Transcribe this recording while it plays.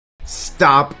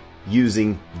stop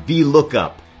using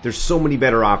VLOOKUP. There's so many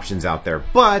better options out there,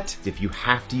 but if you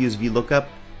have to use VLOOKUP,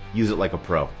 use it like a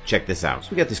pro. Check this out. So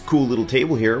we got this cool little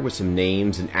table here with some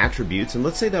names and attributes, and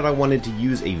let's say that I wanted to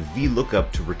use a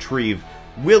VLOOKUP to retrieve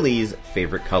Willie's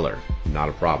favorite color. Not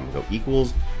a problem. Go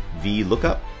equals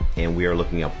VLOOKUP, and we are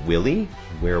looking up Willie.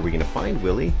 Where are we going to find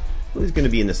Willie? Willie's going to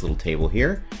be in this little table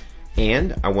here,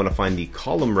 and I want to find the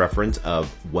column reference of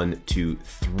 1, 2,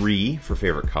 3 for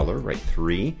favorite color, right?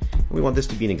 3. And we want this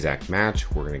to be an exact match.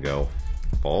 We're going to go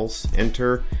false,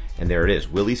 enter, and there it is.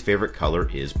 Willie's favorite color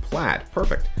is plaid.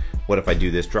 Perfect. What if I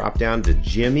do this drop down to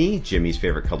Jimmy? Jimmy's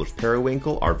favorite color is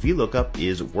periwinkle. Our VLOOKUP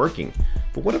is working.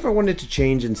 But what if I wanted to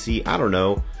change and see, I don't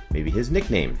know, maybe his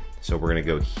nickname? So we're going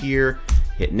to go here,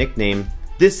 hit nickname.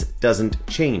 This doesn't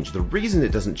change. The reason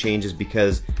it doesn't change is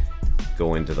because,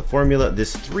 go into the formula,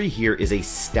 this 3 here is a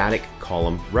static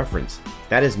column reference.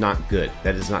 That is not good.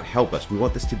 That does not help us. We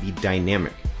want this to be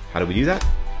dynamic. How do we do that?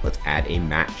 Let's add a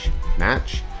match.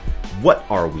 Match. What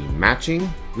are we matching?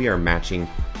 We are matching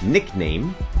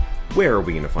nickname. Where are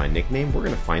we going to find nickname? We're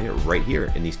going to find it right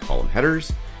here in these column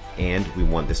headers. And we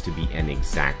want this to be an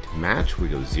exact match. We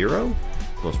go 0,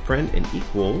 close print, and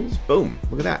equals, boom.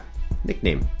 Look at that.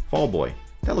 Nickname, Fall Boy.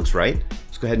 That looks right.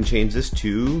 Let's go ahead and change this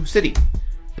to city.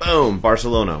 Boom,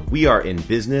 Barcelona. We are in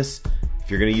business. If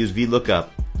you're going to use VLOOKUP,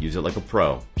 use it like a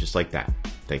pro, just like that.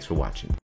 Thanks for watching.